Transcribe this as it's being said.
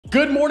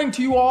Good morning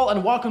to you all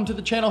and welcome to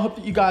the channel. Hope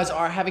that you guys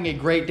are having a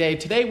great day.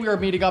 Today we are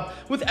meeting up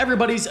with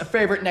everybody's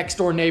favorite next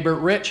door neighbor,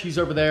 Rich. He's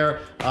over there.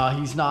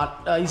 He's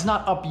not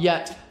up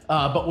yet.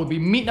 But we'll be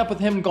meeting up with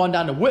him and going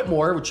down to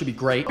Whitmore, which should be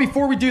great.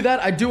 Before we do that,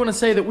 I do want to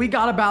say that we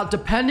got about,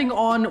 depending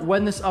on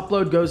when this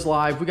upload goes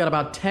live, we got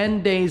about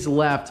 10 days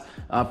left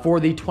for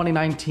the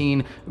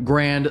 2019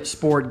 Grand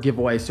Sport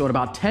giveaway. So in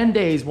about 10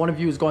 days, one of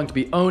you is going to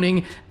be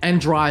owning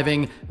and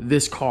driving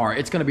this car.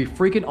 It's gonna be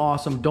freaking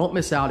awesome. Don't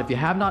miss out. If you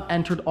have not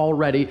entered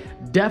already,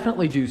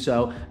 definitely do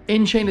so.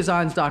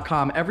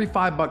 InChainDesigns.com, every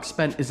 $5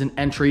 spent is an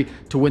entry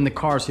to win the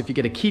car. So if you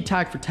get a key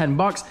tag for 10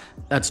 bucks,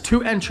 that's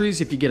 2 entries.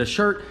 If you get a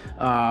shirt,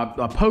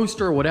 a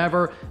poster,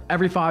 whatever,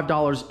 every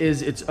 $5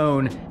 is its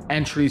own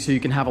entry, so you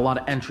can have a lot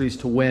of entries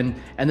to win,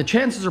 and the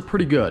chances are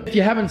pretty good. If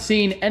you haven't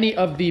seen any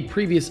of the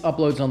previous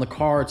uploads on the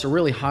car, it's a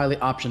really highly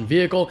optioned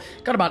vehicle.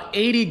 Got about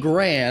 80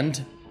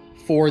 grand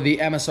for the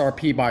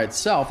MSRP by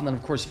itself, and then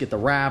of course you get the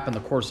wrap and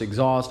the Corsa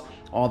exhaust,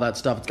 all that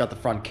stuff. It's got the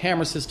front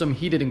camera system,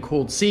 heated and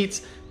cooled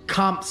seats,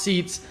 comp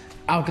seats,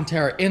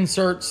 Alcantara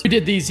inserts. We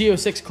did the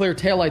Z06 clear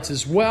taillights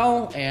as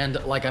well,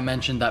 and like I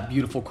mentioned, that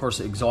beautiful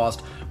Corsa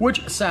exhaust,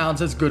 which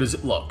sounds as good as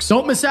it looks.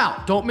 Don't miss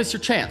out. Don't miss your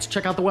chance.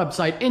 Check out the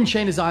website,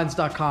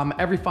 InChainDesigns.com.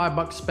 Every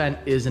 $5 spent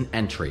is an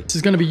entry. This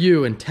is gonna be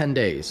you in 10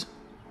 days.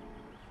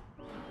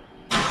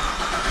 Kinda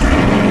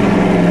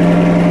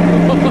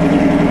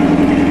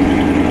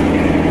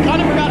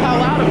forgot how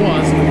loud it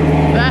was.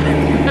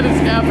 That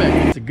is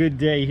epic. It's a good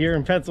day here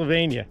in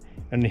Pennsylvania.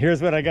 And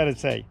here's what I gotta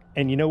say.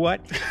 And you know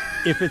what?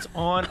 If it's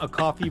on a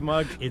coffee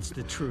mug, it's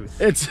the truth.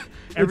 It's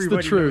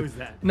Everybody the truth. knows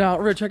that. Now,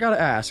 Rich, I gotta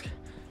ask.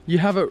 You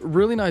have a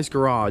really nice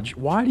garage.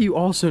 Why do you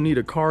also need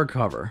a car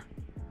cover?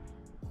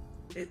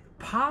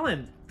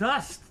 Pollen,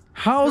 dust.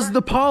 How's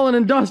the pollen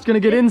and dust gonna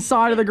get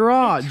inside of the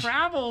garage? It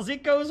travels,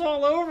 it goes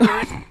all over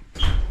it.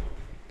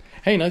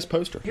 Hey, nice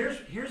poster.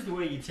 Here's the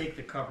way you take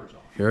the covers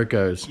off. Here it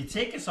goes. You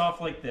take this off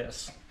like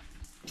this,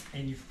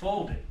 and you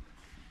fold it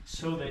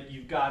so that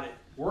you've got it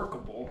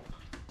workable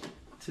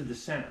to the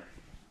center,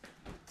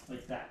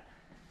 like that.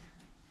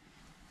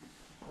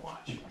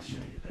 Watch, I'll show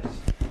you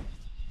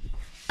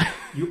this.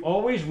 You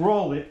always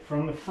roll it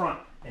from the front,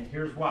 and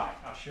here's why.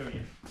 I'll show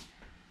you.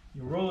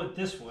 You roll it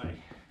this way.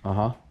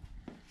 Uh-huh.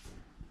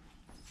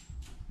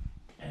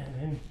 And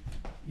then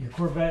your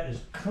Corvette is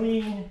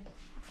clean,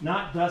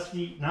 not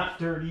dusty, not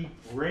dirty,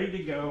 ready to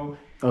go.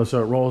 Oh,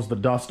 so it rolls the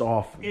dust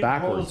off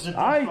backwards.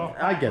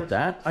 I get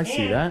that. I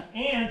see that.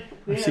 And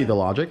I see the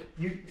logic.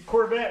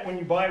 Corvette, when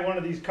you buy one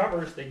of these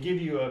covers, they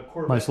give you a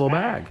Corvette Nice little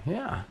bag.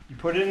 Yeah. You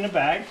put it in the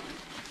bag.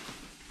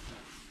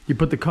 You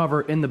put the cover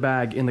in the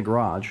bag in the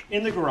garage.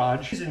 In the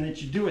garage. And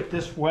that you do it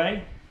this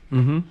way.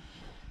 Mm-hmm.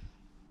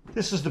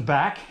 This is the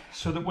back,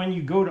 so that when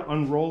you go to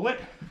unroll it,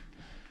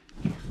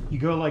 you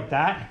go like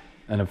that.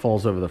 And it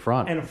falls over the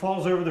front. And it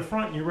falls over the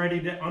front, and you're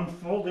ready to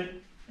unfold it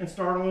and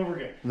start all over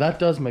again. That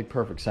does make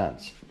perfect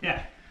sense.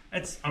 Yeah,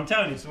 I'm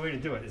telling you, it's the way to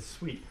do it. It's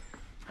sweet.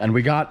 And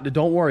we got,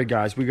 don't worry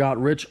guys, we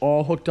got Rich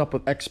all hooked up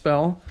with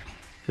Expel.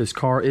 His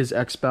car is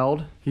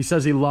expelled. He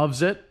says he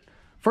loves it.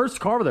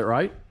 First car with it,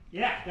 right?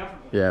 Yeah,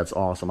 definitely. Yeah, it's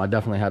awesome. I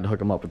definitely had to hook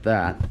him up with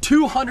that.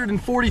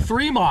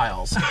 243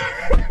 miles.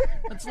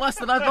 That's less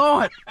than I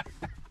thought.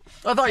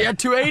 I thought you had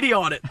 280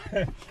 on it.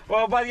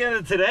 Well, by the end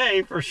of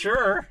today, for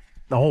sure.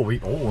 Oh, we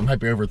might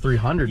be over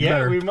 300.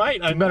 Yeah, we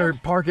might. You better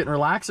park it and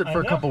relax it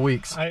for a couple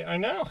weeks. I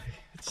know.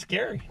 It's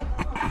scary.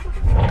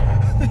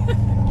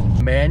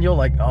 Manual,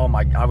 like, oh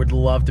my, I would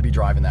love to be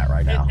driving that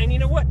right now. And you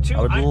know what, too?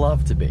 I would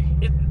love to be.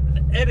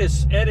 It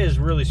is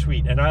really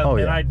sweet, and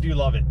I do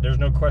love it. There's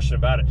no question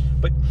about it.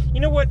 But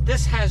you know what?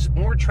 This has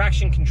more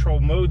traction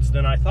control modes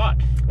than I thought.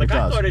 Like,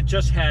 I thought it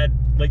just had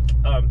like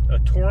a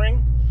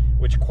touring,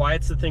 which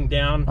quiets the thing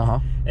down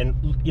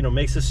and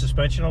makes the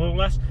suspension a little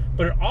less.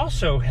 But it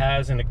also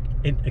has an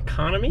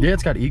economy. Yeah,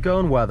 it's got eco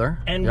and weather.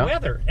 And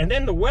weather. And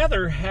then the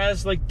weather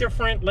has like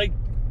different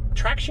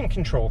traction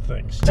control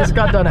things. Just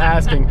got done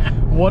asking,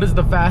 what is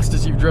the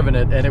fastest you've driven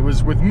it? And it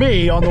was with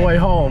me on the way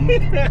home.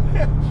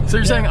 So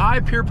you're saying I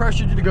peer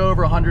pressured you to go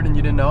over 100 and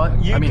you didn't know it?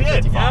 You did,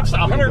 55.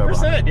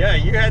 100%. Yeah,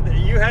 you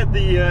had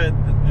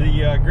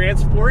the Grand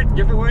Sport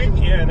giveaway,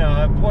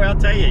 and boy, I'll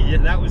tell you,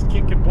 that was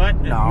kicking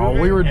butt. No,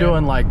 we were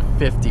doing like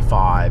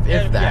 55,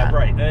 if that. Yeah,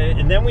 right.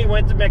 And then we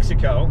went to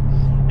Mexico.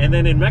 And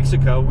then in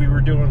Mexico, we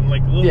were doing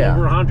like a little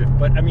over 100.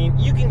 But I mean,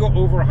 you can go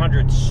over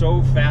 100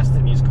 so fast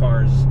in these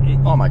cars.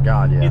 Oh my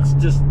God, yeah.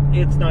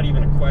 It's not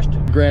even a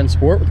question. Grand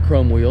Sport with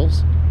chrome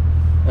wheels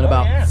and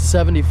about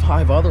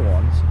 75 other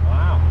ones.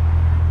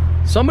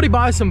 Wow. Somebody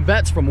buy some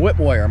Vettes from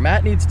whimoyer.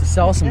 Matt needs to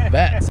sell some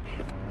Vettes.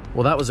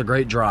 Well, that was a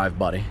great drive,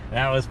 buddy.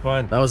 That was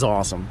fun. That was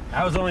awesome.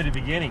 That was only the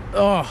beginning.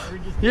 Oh,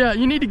 yeah,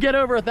 you need to get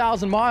over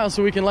 1,000 miles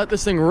so we can let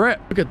this thing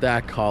rip. Look at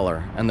that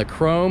color. And the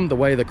chrome, the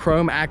way the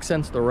chrome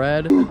accents the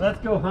red. Let's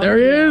go hunt. There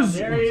he is.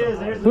 There he is.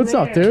 There's What's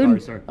up,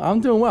 dude? Sorry. I'm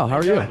doing well. How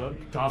are you?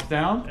 Top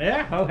down?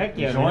 Yeah. Oh, heck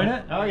yeah. Enjoying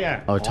it? Oh,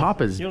 yeah. Oh, top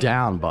is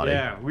down, buddy.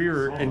 Yeah, we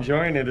were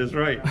enjoying it, is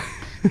right.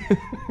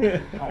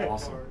 How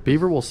awesome.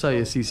 Beaver will sell you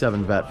a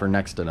C7 Vet for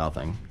next to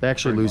nothing. They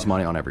actually lose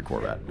money on every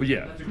Corvette. Well,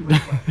 yeah,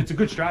 it's a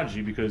good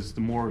strategy because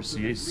the more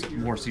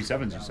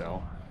C7s you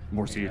sell, the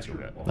more C8s you'll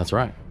get. That's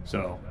right.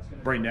 So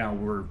right now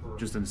we're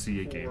just in the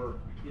C8 game.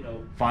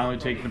 Finally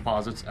taking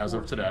deposits as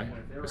of today.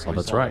 Oh,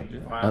 that's right.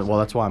 Well,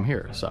 that's why I'm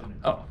here. So.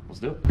 Oh, let's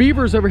do it.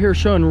 Beaver's over here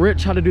showing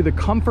Rich how to do the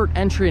comfort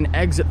entry and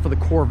exit for the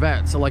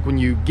Corvette. So like when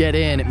you get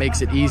in, it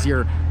makes it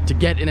easier to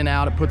get in and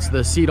out. It puts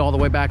the seat all the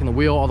way back and the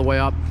wheel all the way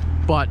up.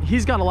 But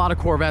he's got a lot of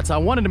Corvettes. I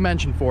wanted to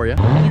mention for you.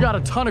 You got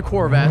a ton of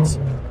Corvettes.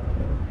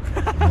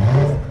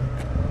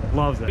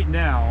 Loves it. Right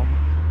now,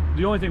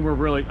 the only thing we're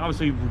really,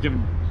 obviously we're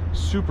giving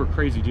super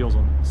crazy deals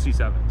on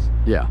C7s.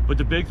 Yeah. But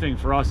the big thing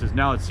for us is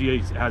now that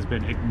C8 has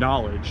been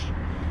acknowledged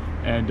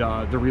and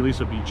the release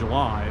will be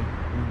July,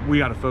 we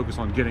got to focus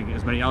on getting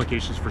as many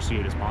allocations for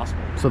C8 as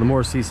possible. So the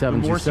more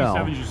C7s you sell. The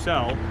more C7s you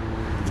sell,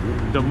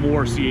 the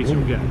more C8s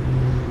you'll get.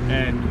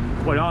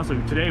 And quite honestly,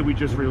 today we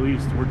just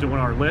released, we're doing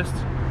our list,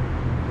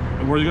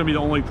 and we're going to be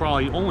the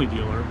probably only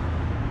dealer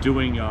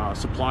doing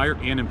supplier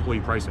and employee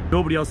pricing.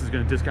 Nobody else is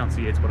going to discount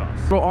C8s but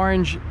us. Little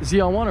orange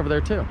ZL1 over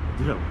there too.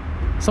 Yeah.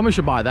 Somebody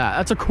should buy that.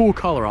 That's a cool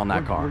color on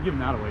that car. We're giving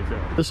that away too.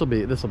 This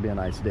will be a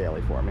nice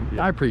daily for me.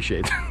 Yeah. I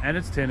appreciate it. And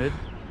it's tinted.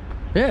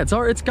 Yeah,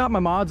 it's got my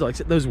mods. Like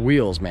those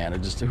wheels, man.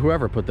 It just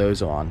whoever put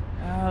those on.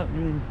 I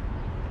mean,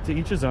 to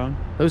each his own.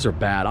 Those are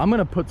bad. I'm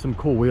gonna put some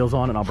cool wheels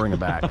on and I'll bring it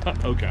back.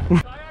 Okay.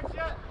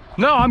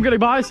 No, I'm gonna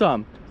buy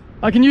some.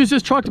 I can use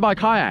this truck to buy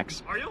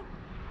kayaks. Are you?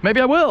 Maybe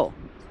I will.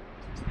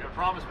 You gotta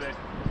promise me.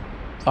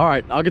 All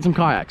right, I'll get some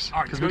kayaks. All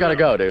right, because we gotta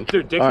go, dude.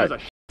 Dude, Dick has a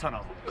ton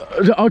of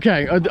them.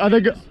 Okay, are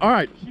they good? All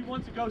right. She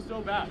wants to go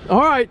so bad.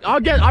 All right,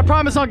 I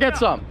promise I'll get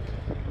some.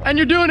 And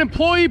you're doing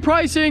employee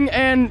pricing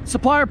and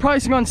supplier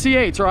pricing on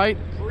C8s, right?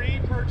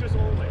 Pre-purchase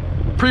only.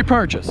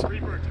 Pre-purchase.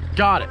 Pre-purchase.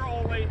 Got it.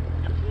 Only,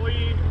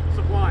 employee,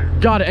 supplier.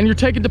 Got it. And you're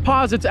taking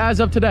deposits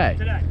as of today.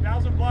 Today,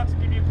 $1,000.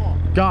 Give me a call.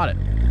 Got it.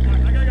 All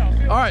right, I gotta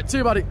go. All right, see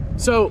you, buddy.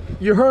 So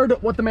you heard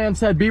what the man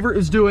said. Beaver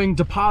is doing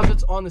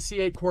deposits on the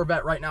C8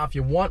 Corvette right now. If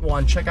you want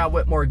one, check out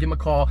Whitmore, give them a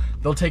call.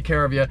 They'll take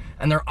care of you.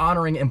 And they're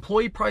honoring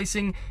employee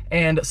pricing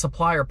and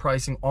supplier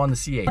pricing on the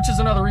C8, which is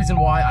another reason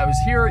why I was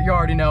here. You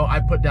already know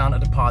I put down a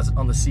deposit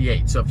on the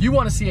C8. So if you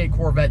want a C8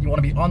 Corvette, you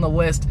want to be on the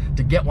list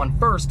to get one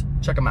first,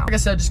 check them out. Like I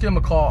said, just give them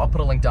a call. I'll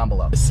put a link down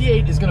below. The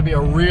C8 is going to be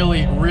a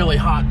really, really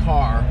hot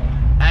car,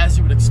 as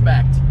you would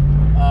expect.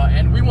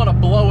 And we want to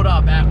blow it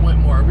up at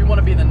Whitmore. We want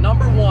to be the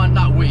 #1,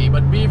 not we,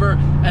 but Beaver,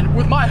 and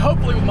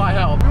hopefully with my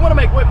help, we want to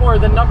make Whitmore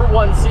the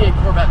 #1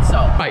 C8 Corvette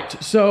seller. Right,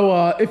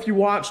 so if you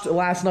watched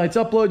last night's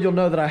upload, you'll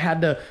know that I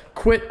had to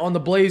quit on the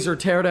BLAZER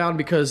teardown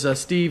because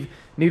Steve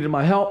needed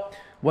my help.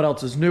 What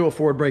else is new? A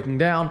Ford breaking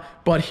down.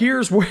 But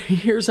here's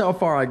how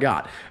far I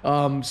got.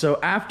 So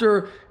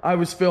after I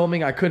was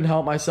filming, I couldn't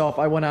help myself.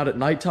 I went out at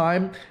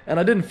nighttime and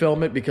I didn't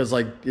film it because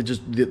like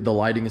the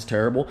lighting is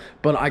terrible.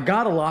 But I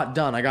got a lot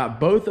done. I got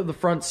both of the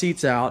front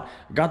seats out.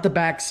 Got the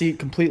back seat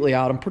completely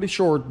out. I'm pretty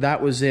sure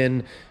that was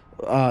in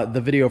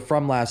the video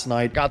from last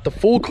night. Got the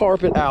full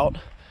carpet out,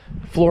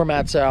 floor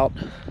mats out.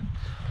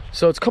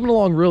 So it's coming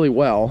along really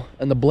well.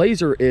 And the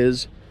BLAZER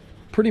is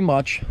pretty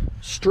much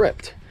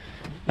stripped.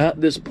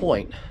 At this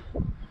point,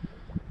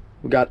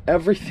 we got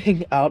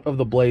everything out of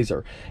the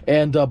BLAZER,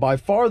 and by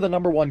far the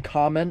 #1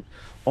 comment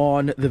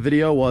on the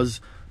video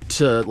was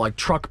to like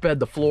truck bed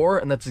the floor,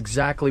 and that's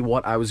exactly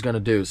what I was gonna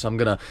do. So I'm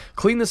gonna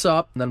clean this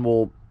up, and then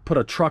we'll put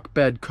a truck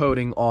bed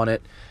coating on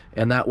it,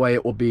 and that way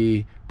it will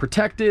be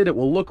protected, it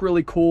will look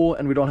really cool,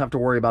 and we don't have to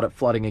worry about it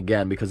flooding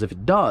again, because if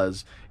it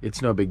does,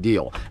 it's no big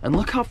deal. And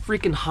look how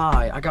freaking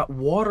high. I got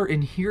water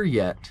in here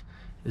yet.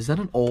 Is that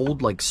an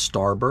old like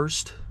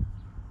Starburst?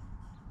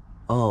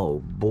 Oh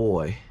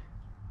boy,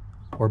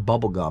 or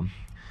bubblegum.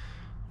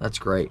 That's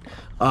great.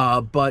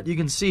 But you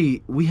can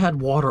see we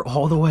had water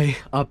all the way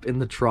up in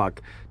the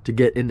truck to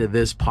get into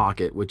this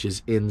pocket, which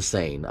is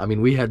insane. I mean,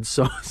 we had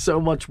so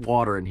much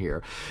water in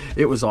here.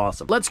 It was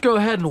awesome. Let's go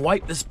ahead and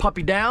wipe this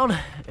puppy down,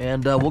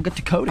 and we'll get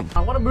to coating.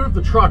 I want to move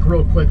the truck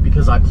real quick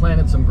because I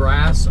planted some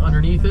grass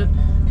underneath it,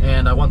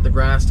 and I want the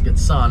grass to get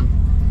sun.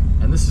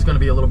 And this is going to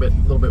be a little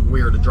bit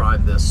weird to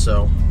drive this,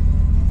 so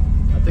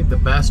I think the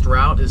best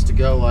route is to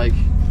go like.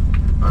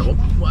 All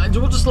right,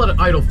 we'll just let it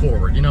idle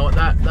forward. You know what?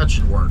 That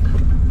should work.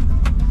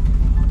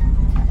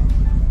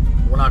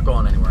 We're not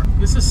going anywhere.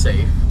 This is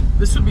safe.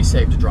 This would be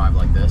safe to drive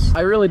like this. I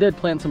really did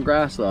plant some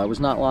grass though. I was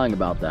not lying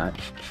about that.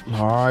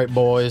 All right,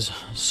 boys.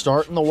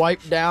 Starting the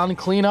wipe down and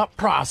clean up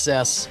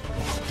process.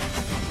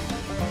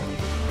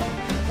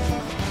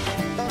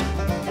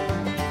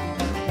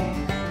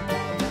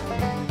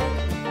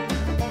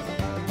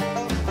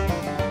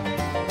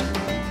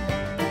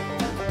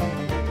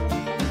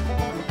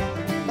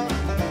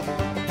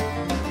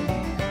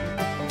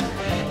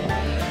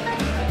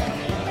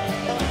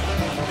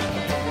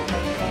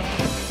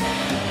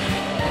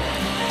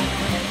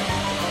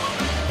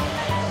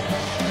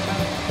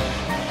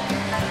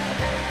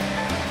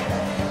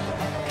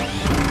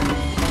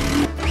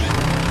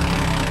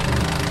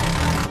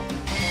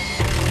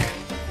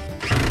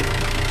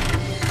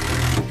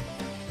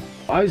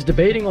 I was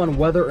debating on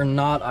whether or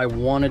not I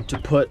wanted to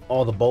put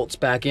all the bolts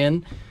back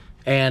in,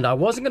 and I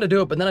wasn't gonna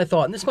do it, but then I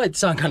thought, and this might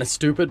sound kind of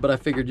stupid, but I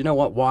figured, you know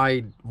what,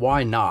 why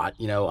not?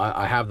 You know,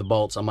 I have the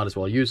bolts, I might as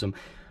well use them.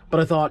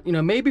 But I thought, you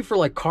know, maybe for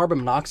like carbon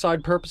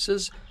monoxide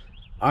purposes,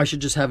 I should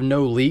just have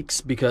no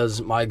leaks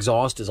because my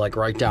exhaust is like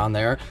right down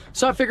there.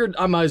 So I figured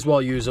I might as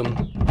well use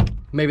them.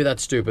 Maybe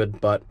that's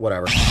stupid, but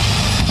whatever.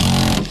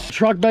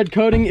 Truck bed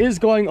coating is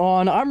going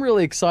on. I'm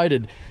really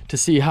excited to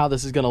see how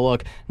this is gonna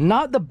look.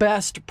 Not the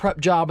best prep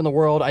job in the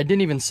world. I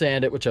didn't even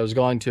sand it, which I was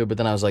going to, but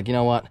then I was like, you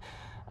know what?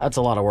 That's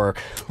a lot of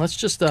work. Let's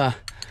just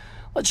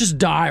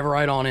dive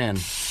right on in.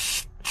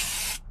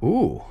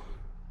 Ooh,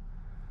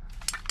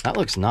 that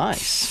looks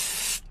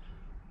nice.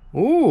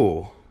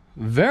 Ooh,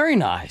 very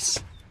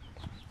nice.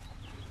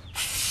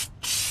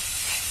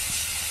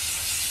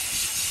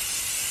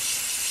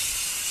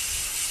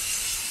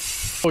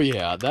 Oh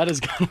yeah, that is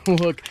gonna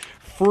look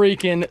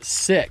freaking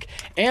sick.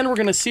 And we're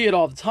gonna see it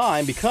all the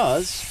time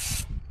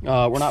because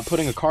we're not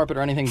putting a carpet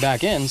or anything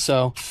back in,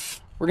 so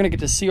we're gonna get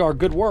to see our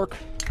good work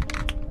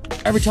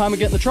every time we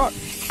get in the truck.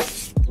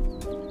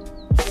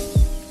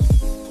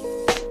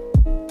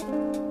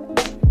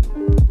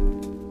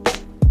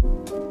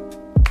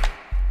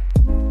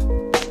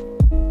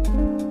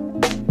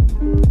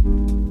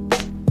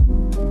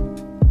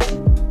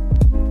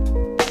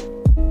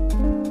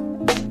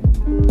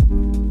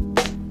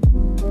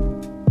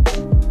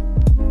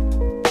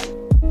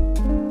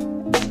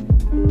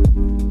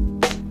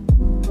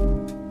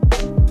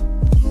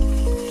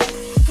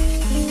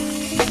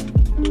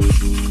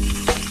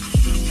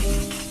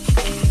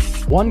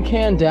 One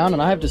can down,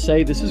 and I have to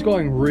say, this is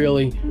going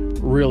really,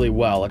 really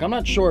well. Like, I'm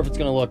not sure if it's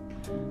gonna look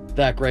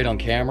that great on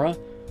camera,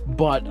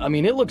 but I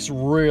mean, it looks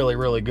really,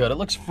 really good. It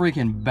looks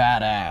freaking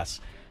badass,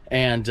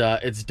 and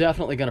it's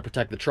definitely gonna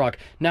protect the truck.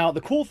 Now,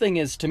 the cool thing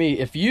is, to me,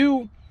 if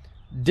you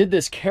did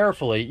this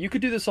carefully, you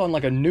could do this on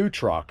like a new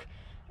truck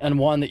and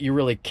one that you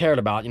really cared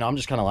about. You know, I'm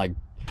just kind of like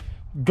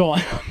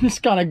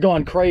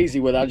going crazy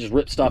with it. I just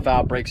rip stuff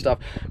out, break stuff.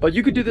 But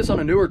you could do this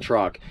on a newer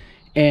truck,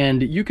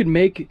 and you could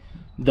make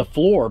the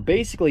floor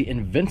basically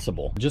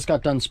invincible. Just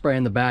got done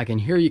spraying the back, and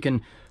here you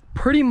can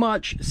pretty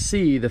much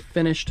see the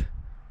finished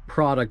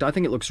product. I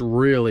think it looks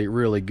really,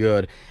 really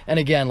good. And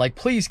again, like,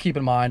 please keep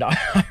in mind,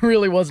 I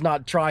really was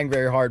not trying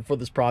very hard for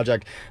this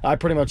project. I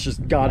pretty much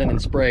just got in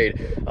and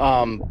sprayed.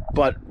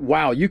 But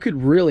wow, you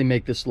could really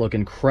make this look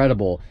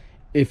incredible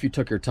if you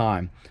took your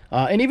time.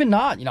 And even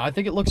not, you know, I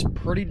think it looks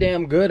pretty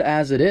damn good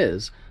as it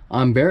is.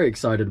 I'm very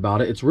excited about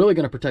it. It's really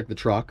going to protect the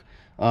truck.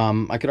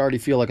 I could already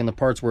feel like in the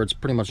parts where it's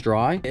pretty much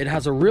dry, it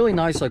has a really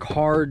nice, like,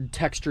 hard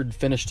textured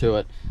finish to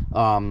it,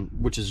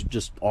 which is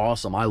just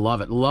awesome. I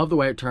love it. Love the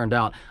way it turned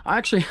out. I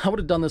would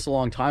have done this a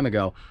long time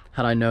ago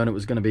had I known it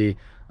was going to be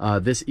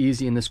this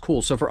easy and this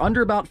cool. So for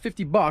under about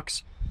 50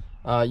 bucks,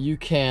 you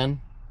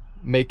can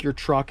make your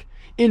truck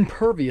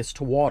impervious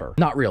to water.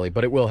 Not really,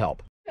 but it will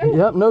help.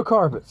 Yep, no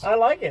carpets. I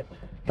like it.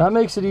 That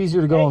makes it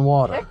easier to go in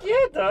water. Heck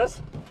yeah, it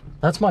does.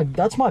 That's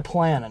my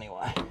plan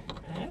anyway.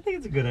 I think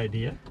it's a good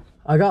idea.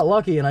 I got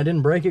lucky and I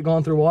didn't break it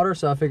going through water,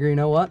 so I figure, you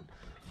know what?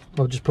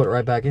 We'll just put it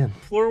right back in.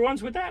 Floor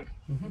ones with that?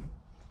 Mm-hmm.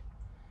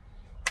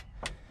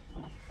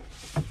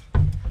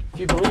 If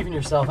you believe in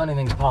yourself,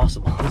 anything's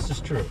possible. This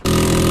is true. Look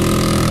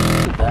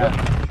at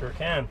that. Sure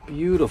can.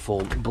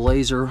 Beautiful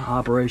BLAZER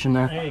operation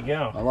there. There you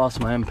go. I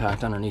lost my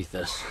impact underneath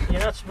this.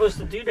 You're not supposed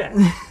to do that.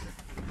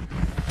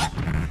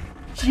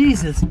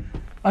 Jesus.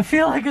 I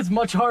feel like it's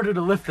much harder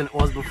to lift than it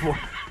was before.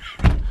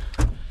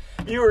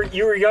 You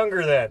were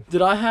younger then.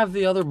 Did I have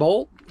the other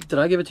bolt? Did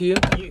I give it to you?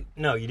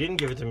 No, you didn't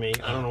give it to me.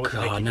 I don't know what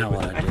God, now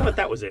what I thought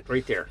that was it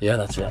right there. Yeah,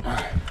 that's it.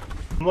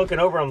 I'm looking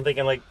over, I'm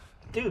thinking like,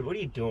 dude, what are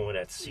you doing with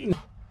that seat?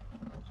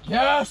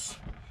 Yes!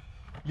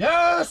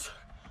 Yes!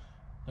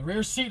 The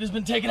rear seat has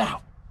been taken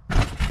out.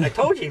 I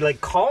told you,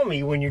 like, call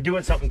me when you're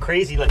doing something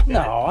crazy like that.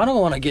 No, I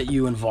don't want to get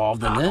you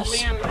involved in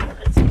this. Oh, man,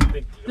 that's a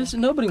big deal.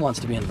 Nobody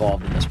wants to be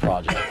involved in this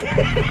project.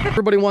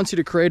 Everybody wants you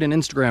to create an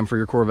Instagram for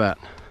your Corvette.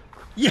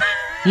 Yeah.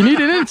 You need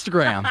an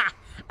Instagram.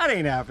 That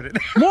ain't happening.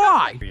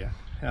 Why? Yeah.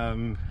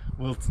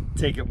 We'll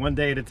take it one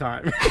day at a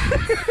time.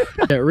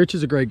 Yeah, Rich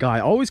is a great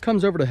guy. Always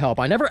comes over to help.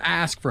 I never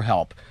ask for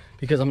help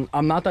because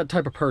I'm not that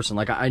type of person.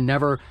 Like, I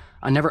never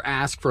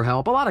ask for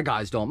help. A lot of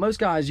guys don't. Most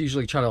guys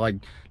usually try to, like,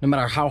 no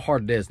matter how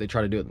hard it is, they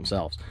try to do it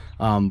themselves.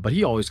 But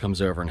he always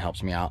comes over and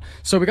helps me out.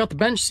 So we got the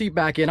bench seat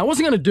back in. I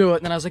wasn't gonna do it,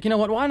 and then I was like, you know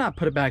what? Why not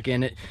put it back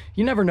in?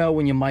 You never know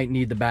when you might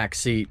need the back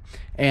seat.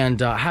 And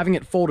having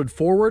it folded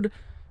forward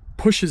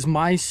pushes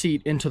my seat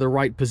into the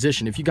right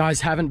position. If you guys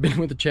haven't been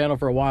with the channel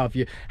for a while, if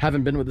you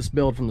haven't been with this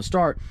build from the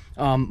start,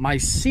 my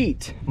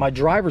seat, my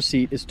driver's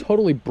seat, is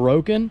totally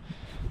broken.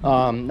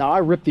 Now I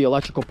ripped the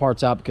electrical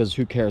parts out because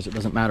who cares? It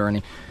doesn't matter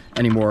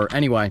anymore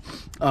anyway.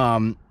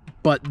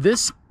 But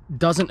this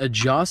doesn't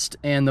adjust,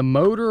 and the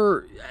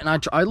motor,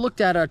 and I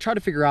looked at it, I tried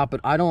to figure out, but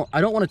I don't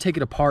want to take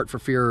it apart for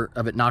fear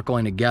of it not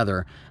going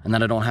together, and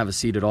then I don't have a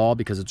seat at all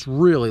because it's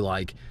really,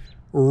 like,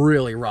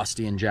 really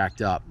rusty and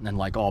jacked up and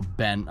like all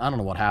bent. I don't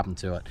know what happened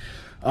to it.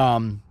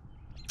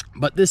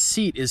 But this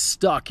seat is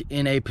stuck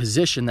in a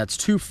position that's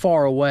too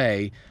far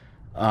away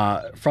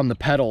from the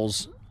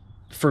pedals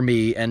for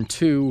me, and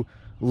 2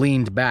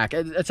 leaned back.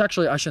 It's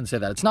actually, I shouldn't say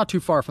that. It's not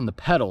too far from the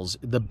pedals.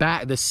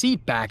 The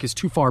seat back is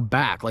too far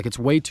back. Like, it's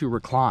way too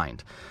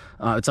reclined.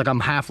 It's like I'm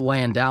half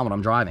laying down when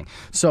I'm driving.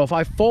 So if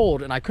I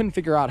fold, and I couldn't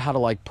figure out how to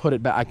like put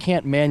it back, I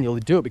can't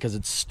manually do it because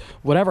it's,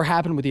 whatever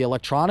happened with the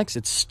electronics,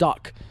 it's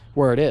stuck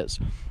where it is.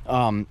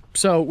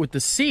 So with the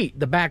seat,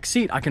 the back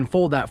seat, I can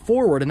fold that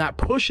forward, and that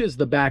pushes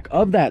the back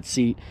of that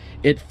seat.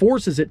 It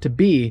forces it to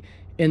be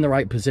in the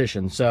right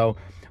position. So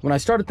when I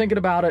started thinking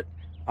about it,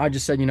 I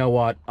just said, you know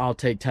what, I'll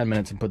take 10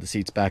 minutes and put the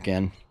seats back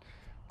in.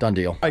 Done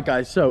deal. All right,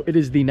 guys, so it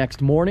is the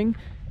next morning,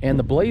 and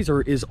the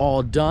Blazer is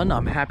all done.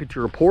 I'm happy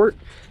to report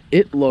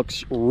it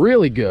looks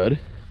really good,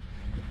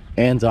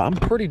 and I'm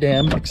pretty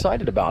damn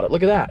excited about it.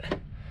 Look at that.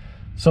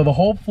 So the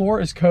whole floor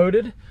is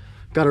coated.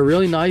 Got a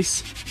really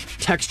nice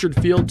textured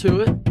feel to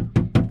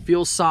it.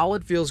 Feels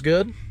solid, feels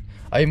good.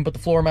 I even put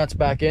the floor mats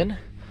back in.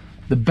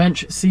 The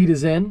bench seat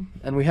is in,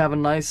 and we have a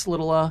nice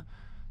little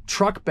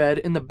truck bed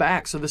in the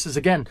back. So this is,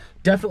 again,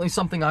 definitely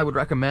something I would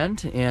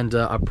recommend, and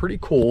a pretty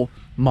cool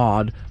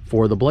mod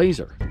for the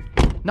Blazer.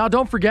 Now,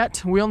 don't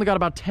forget, we only got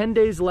about 10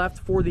 days left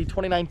for the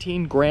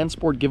 2019 Grand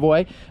Sport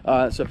giveaway.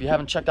 So if you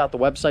haven't checked out the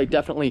website,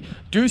 definitely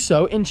do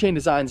so,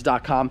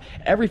 inchaindesigns.com.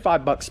 Every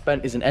 $5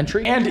 spent is an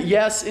entry. And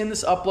yes, in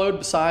this upload,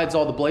 besides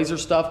all the Blazer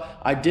stuff,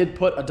 I did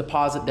put a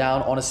deposit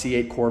down on a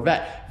C8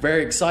 Corvette.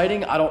 Very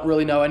exciting. I don't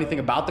really know anything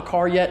about the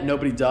car yet.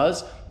 Nobody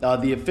does.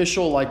 The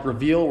official like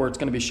reveal, where it's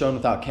going to be shown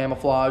without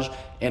camouflage,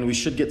 and we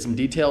should get some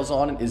details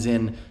on it, is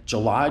in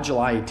July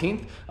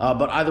 18th.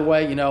 But either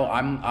way, you know,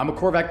 I'm a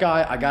Corvette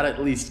guy. I got to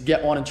at least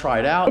get one and try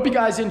it out. Hope you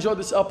guys enjoyed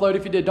this upload.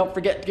 If you did, don't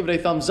forget to give it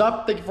a thumbs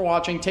up. Thank you for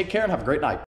watching. Take care and have a great night.